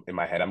in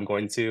my head I'm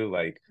going to,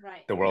 like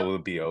Right. the world No, will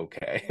be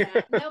okay.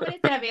 yeah.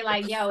 Nobody's gonna be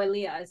like, yo,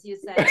 Elias, you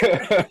said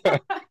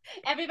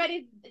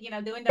everybody's,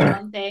 doing their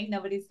own thing.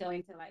 Nobody's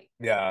going to like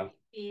Yeah.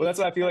 Well, be that's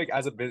what I feel like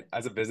responsible for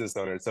as a business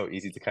owner, it's so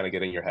easy to kind of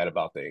get in your head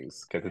about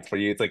things because it's for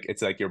you,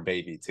 it's like your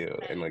baby too.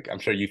 And right. like I'm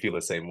sure you feel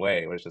the same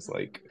way, where it's just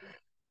like Hmm.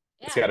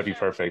 it's Yeah, got for to be sure.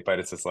 perfect, but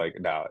it's just like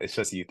no, it's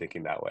just you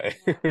thinking that way.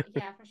 Yeah,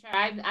 yeah, for sure.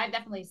 I've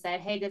definitely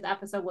said, hey, this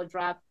episode will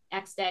drop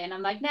X day, and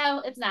I'm like,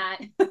 no, it's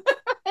not.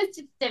 It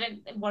just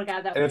didn't work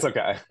out that And it's way.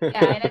 okay.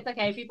 Yeah, and it's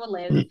okay. People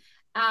live.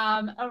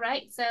 All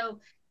right. So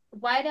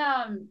what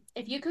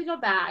if you could go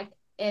back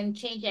and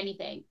change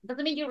anything,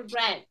 doesn't mean you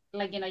regret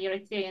like your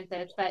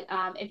experiences, but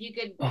if you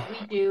could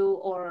redo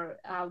or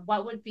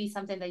what would be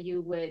something that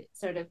you would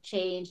sort of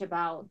change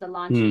about the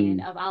launching Hmm.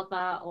 of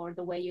Alpha or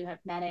the way you have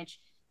managed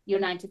your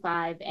 9 to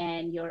 5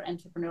 and your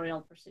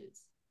entrepreneurial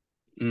pursuits?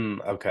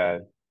 Okay.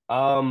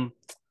 Um,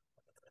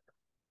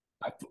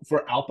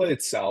 for Alpha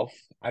itself,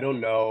 I don't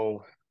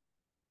know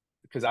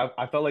because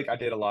I felt like I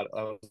did a lot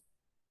of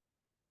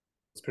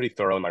was pretty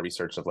thorough in my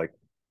research of like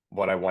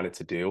what I wanted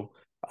to do.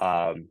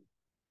 Um,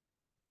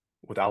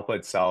 with Alpha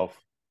itself,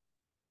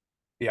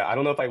 yeah, I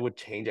don't know if I would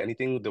change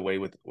anything with the way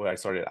with where I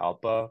started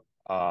Alpha.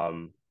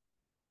 Um,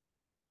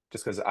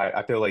 just because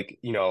I feel like,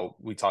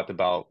 we talked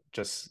about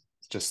just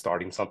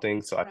starting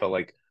something. So I felt Right,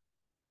 like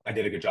I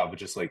did a good job of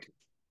just like,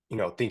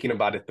 thinking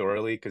about it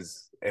thoroughly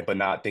but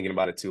not thinking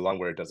about it too long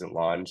where it doesn't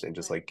launch and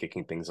just right, like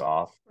kicking things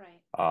off.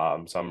 right.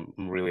 So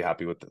I'm really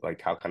happy with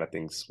like how kind of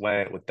things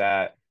went with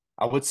that.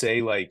 I would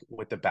say like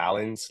with the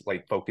balance,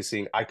 like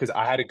focusing, because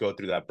I had to go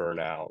through that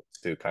burnout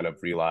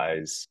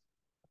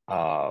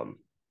um,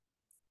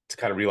 to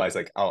kind of realize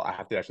like, oh, I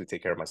have to actually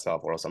take care of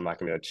myself or else I'm not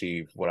going to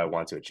achieve what I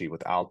want to achieve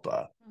with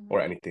Alpha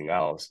or Mm-hmm, anything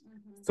else.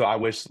 mm-hmm. So I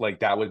wish like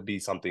that would be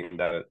something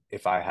that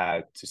if I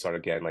had to start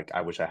again, like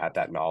I wish I had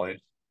that knowledge.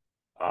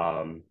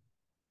 Um,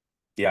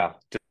 yeah,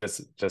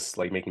 just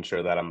like making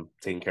sure that I'm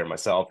taking care of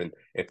myself and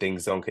if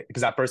things don't,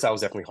 because at first I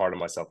was definitely hard on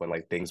myself when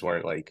like things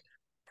weren't like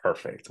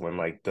perfect, when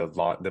like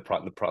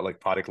like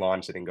product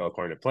launch didn't go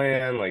according to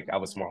plan, like I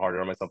was Mm-hmm. more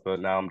harder on myself, but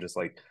now I'm just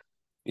like,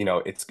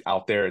 it's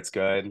out there, it's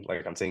good,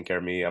 like I'm taking care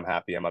of me, I'm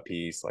happy, I'm at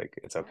peace, like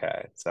it's Right,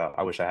 okay. So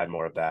I wish I had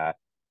more of that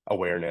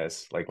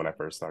awareness like when I right.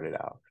 first started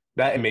out.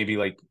 That and maybe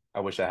like I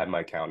wish I had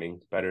my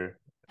accounting better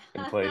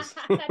in place.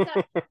 That's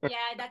a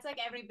yeah, that's like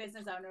every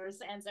business owner's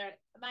answer.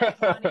 My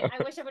accounting.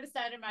 I wish I would have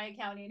started my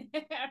accounting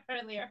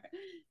earlier.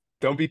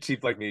 Don't be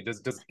cheap like me.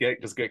 Just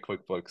get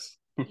QuickBooks.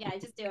 Yeah,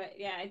 just do it.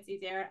 Yeah, it's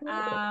easier.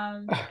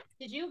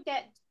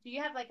 Do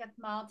you have like a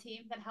small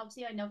team that helps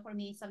you? I know for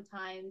me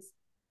sometimes,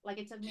 like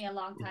it took me a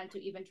long time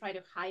to even try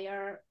to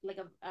hire like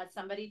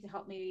somebody to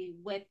help me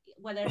with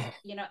whether it's,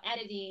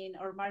 editing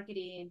or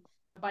marketing.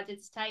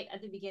 Budget's tight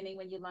at the beginning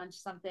when you launch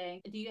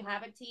something. Do you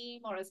have a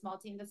team or a small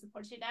team that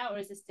supports you now, or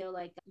is it still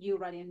like you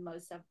running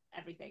most of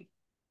everything?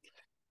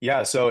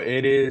 Yeah, so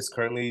it is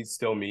currently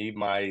still me.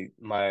 My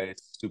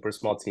super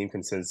small team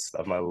consists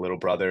of my little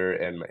brother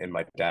and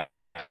my dad.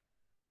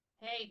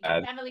 Hey,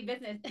 family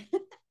business.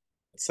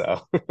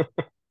 So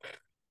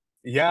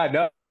yeah,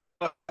 no,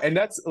 and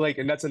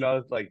that's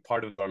another like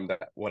part of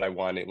that what I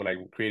wanted when I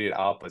created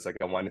Alpha is like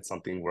I wanted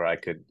something where I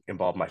could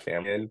involve my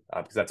family in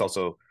because that's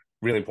also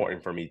really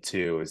important for me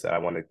too. Is that I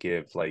want to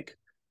give like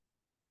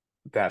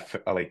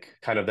like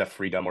kind of that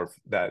freedom or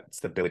that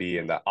stability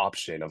and that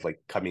option of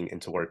like coming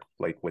into work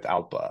like with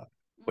Alpha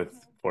with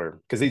Mm-hmm.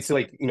 for because it's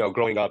like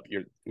growing up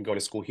you're going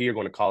to school here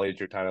going to college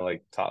you're kind of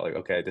like taught like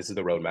okay this is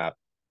the roadmap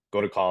go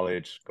to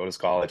college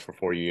for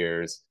 4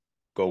 years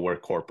go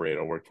work corporate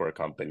or work for a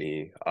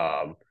company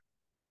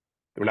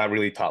we're not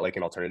really taught like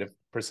an alternative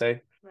per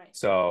se. Right.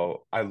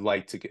 So I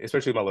like to,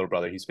 especially my little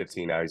brother, he's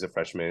 15 now. He's a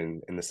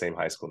freshman in the same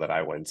high school that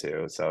I went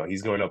to. So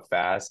he's going up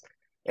fast.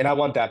 And I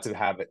want that to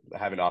have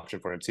an option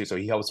for him too. So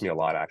he helps me a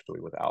lot actually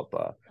with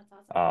Alpha. That's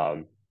awesome.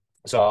 Um,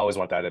 so I always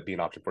want that to be an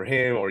option for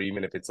him, or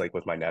even if it's like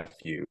with my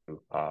nephew.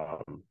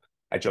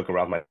 I joke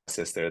around with my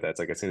sister that's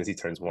like as soon as he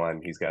turns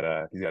 1, he's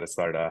gotta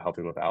start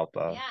helping with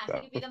Alpha. Yeah, he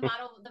So could be the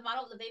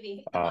model of the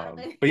baby, the model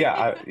but baby.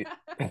 yeah,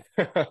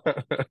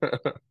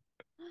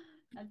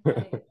 That's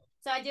funny.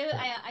 So I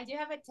do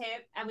have a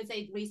tip. I would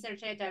say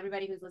research it to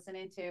everybody who's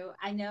listening to.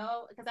 I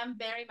know because I'm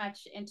very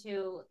much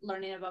into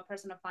learning about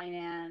personal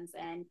finance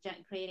and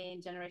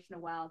creating generational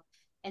wealth.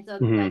 And so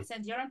Mhm. like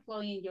since you're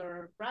employing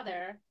your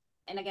brother,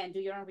 and again, do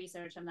your own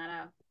research. I'm not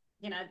a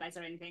advice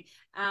or anything.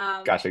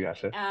 Um,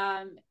 Gotcha.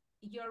 um,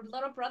 your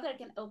little brother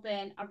can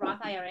open a Roth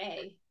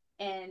IRA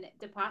and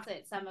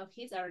deposit some of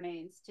his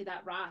earnings to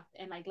that Roth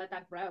and like let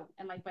that grow.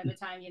 And like by the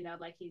time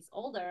like he's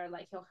older,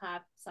 like he'll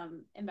have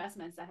some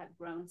investments that have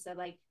grown. So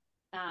like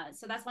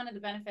so that's one of the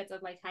benefits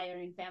of like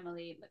hiring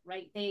family,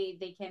 right?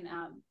 They can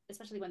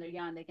especially when they're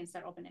young, they can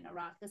start opening a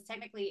Roth because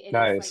technically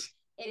Nice.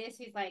 it is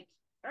his like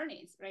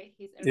earnings, right?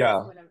 His earnings,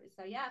 Yeah. whatever.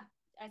 So yeah,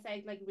 I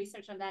say like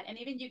research on that, and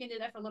even you can do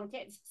that for little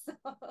kids. So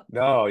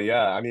No,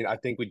 yeah. I mean, I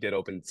think we did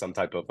open some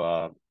type of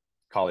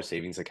college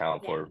savings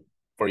account for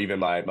even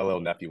my little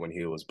nephew when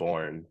he was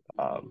born.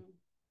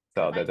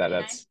 So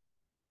that's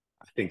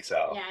I think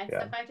so. Yeah, it's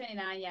Yeah. the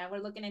 529. Yeah, we're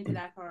looking into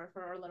that for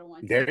our little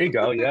one too. There you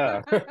go.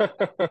 Yeah. And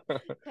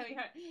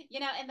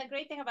the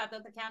great thing about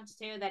those accounts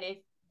too, that if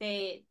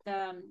the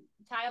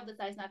child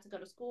decides not to go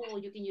to school,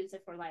 you can use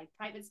it for like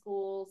private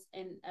schools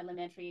in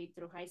elementary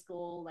through high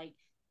school, like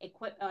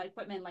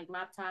equipment like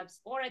laptops,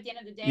 or at the end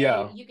of the day,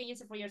 Yeah. you can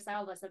use it for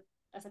yourself as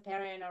a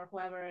parent or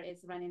whoever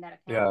is running that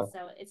Yeah. account.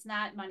 So it's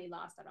not money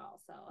lost at all.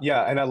 So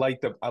Yeah, and I like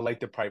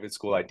the private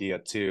school idea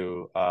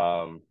too.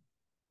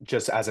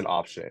 Just as an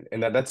option.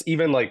 And that's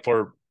even like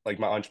for like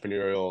my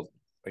entrepreneurial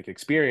like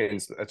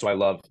experience. That's why I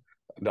love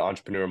the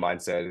entrepreneur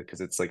mindset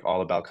because it's like all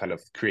about kind of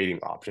creating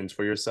options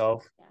for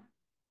yourself.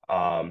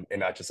 yeah. And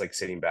not just like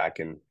sitting back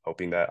and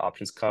hoping that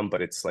options come,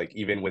 but it's like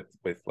even with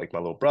like my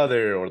little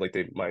brother or like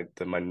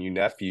my new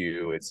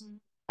nephew, it's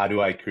how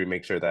do I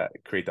make sure that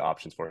create the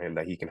options for him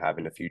that he can have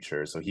in the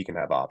future so he can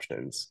have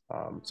options.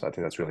 So I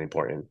think that's really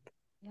important.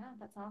 Yeah,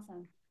 that's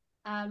awesome.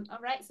 All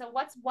right. So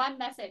what's one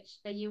message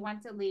that you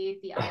want to leave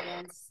the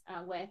audience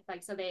with?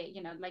 Like, so they,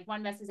 like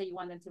one message that you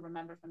want them to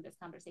remember from this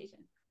conversation.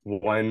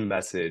 One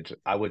message,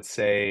 I would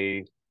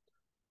say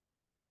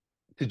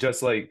to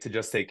just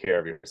take care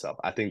of yourself.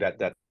 I think that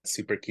that's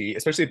super key,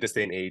 especially at this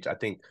day and age. I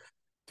think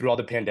through all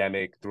the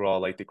pandemic, through all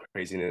like the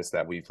craziness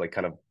that we've like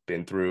kind of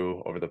been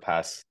through over the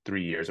past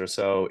 3 years or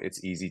so,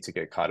 it's easy to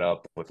get caught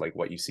up with like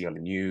what you see on the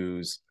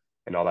news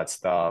and all that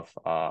stuff.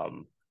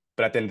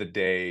 But at the end of the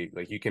day,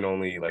 like you can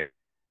only like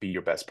be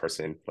your best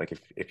person, like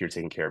if you're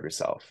taking care of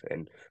yourself.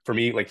 And for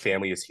me, like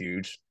family is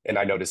huge. And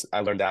I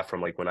learned that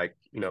from like when I,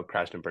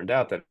 crashed and burned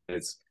out that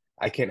it's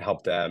I can't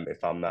help them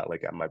if I'm not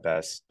like at my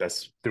best.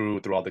 That's through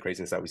all the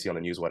craziness that we see on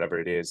the news, whatever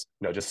it is.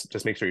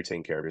 Just make sure you're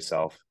taking care of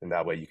yourself, and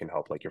that way you can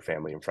help like your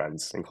family and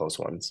friends and close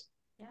ones.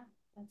 Yeah,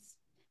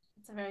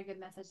 that's a very good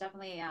message.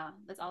 Definitely,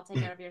 let's all take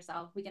care of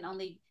yourself. We can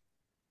only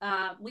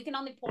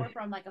pour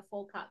from like a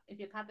full cup. If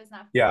your cup is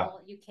not full, Yeah,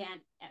 you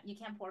can't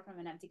pour from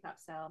an empty cup.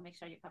 So make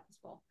sure your cup is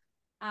full.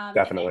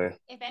 definitely.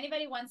 If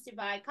anybody wants to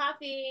buy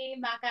coffee,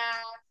 maca,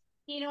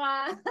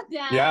 quinoa,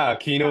 Yeah,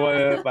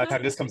 quinoa. By the yeah.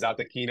 time this comes out,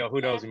 the quinoa,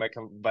 who knows? Yeah. We might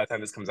come by the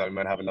time this comes out, we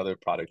might have another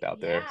product out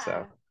there. Yeah.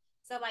 So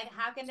So like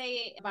how can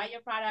they buy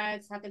your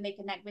products? How can they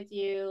connect with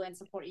you and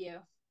support you?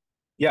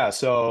 yeah,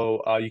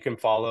 so you can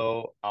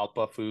follow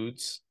Alpha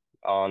Foods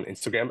on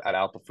Instagram at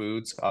Alpha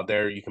Foods.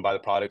 There you can buy the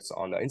products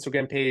on the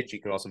Instagram page.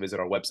 You can also visit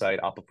our website,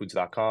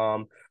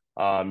 alphafoods.com.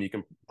 You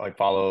can like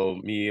follow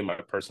me and my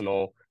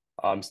personal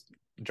um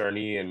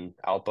journey and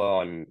Alpha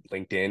on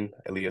LinkedIn,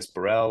 Elias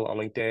Burrell on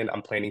LinkedIn.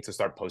 I'm planning to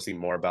start posting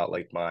more about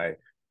like my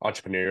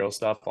entrepreneurial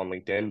stuff on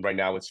LinkedIn. Right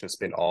now, it's just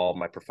been all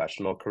my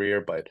professional career,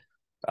 but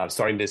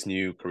starting this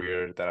new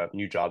job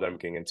that I'm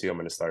getting into, I'm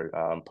going to start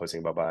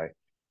posting about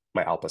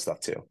my Alpha stuff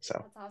too. So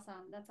That's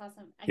awesome. That's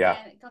awesome. yeah,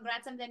 Again,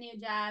 congrats on the new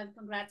job.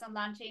 Congrats on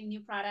launching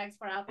new products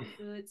for Alpha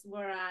Foods.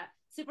 We're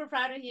super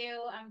proud of you.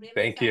 I'm really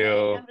thank excited.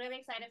 you. I'm really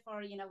excited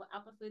for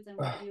Alpha Foods and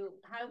how it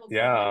will grow and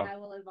Yeah. how it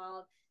will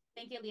evolve.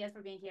 Thank you, Elias,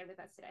 for being here with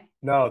us today.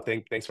 No,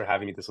 thanks for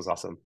having me. This was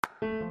awesome.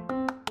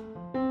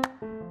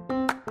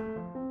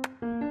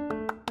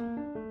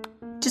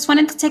 Just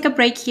wanted to take a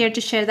break here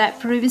to share that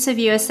Peruvians of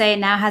USA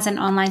now has an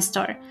online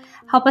store.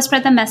 Help us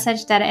spread the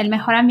message that el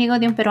mejor amigo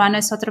de un peruano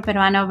es otro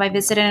peruano by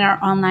visiting our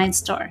online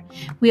store.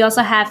 We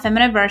also have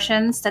feminine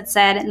versions that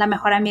said la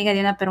mejor amiga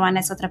de una peruana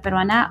es otra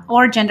peruana,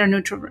 or gender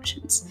neutral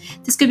versions.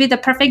 This could be the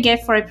perfect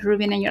gift for a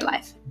Peruvian in your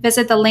life.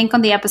 Visit the link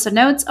on the episode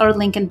notes or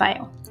link in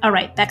bio. All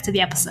right, back to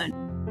the episode.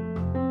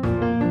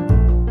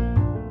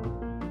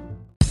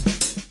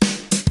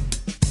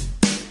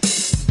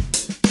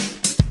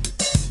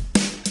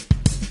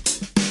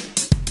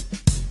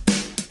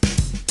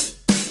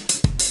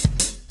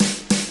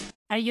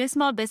 Are you a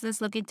small business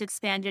looking to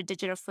expand your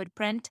digital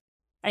footprint?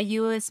 Are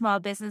you a small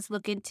business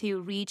looking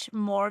to reach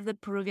more of the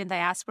Peruvian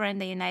diaspora in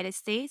the United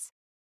States?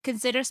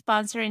 Consider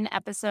sponsoring an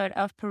episode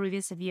of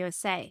Peruvians of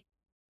USA.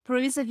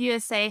 Peruvians of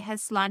USA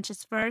has launched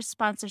its first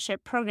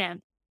sponsorship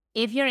program.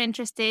 If you're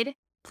interested,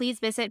 please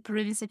visit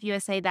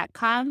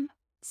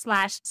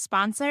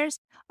peruviansofusa.com/sponsors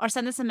or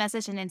send us a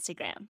message on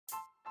Instagram.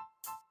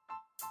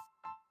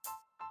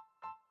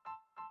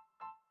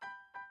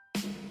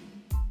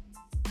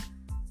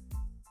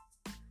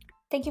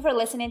 Thank you for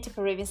listening to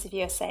Peruvians of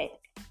USA.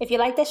 If you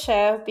like the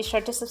show, be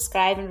sure to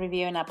subscribe and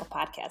review on Apple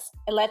Podcasts.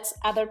 It lets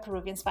other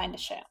Peruvians find the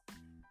show.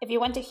 If you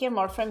want to hear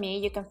more from me,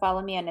 you can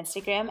follow me on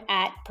Instagram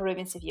at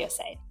Peruvians of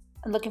USA.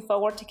 I'm looking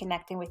forward to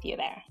connecting with you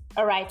there.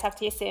 All right, talk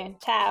to you soon.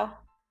 Ciao.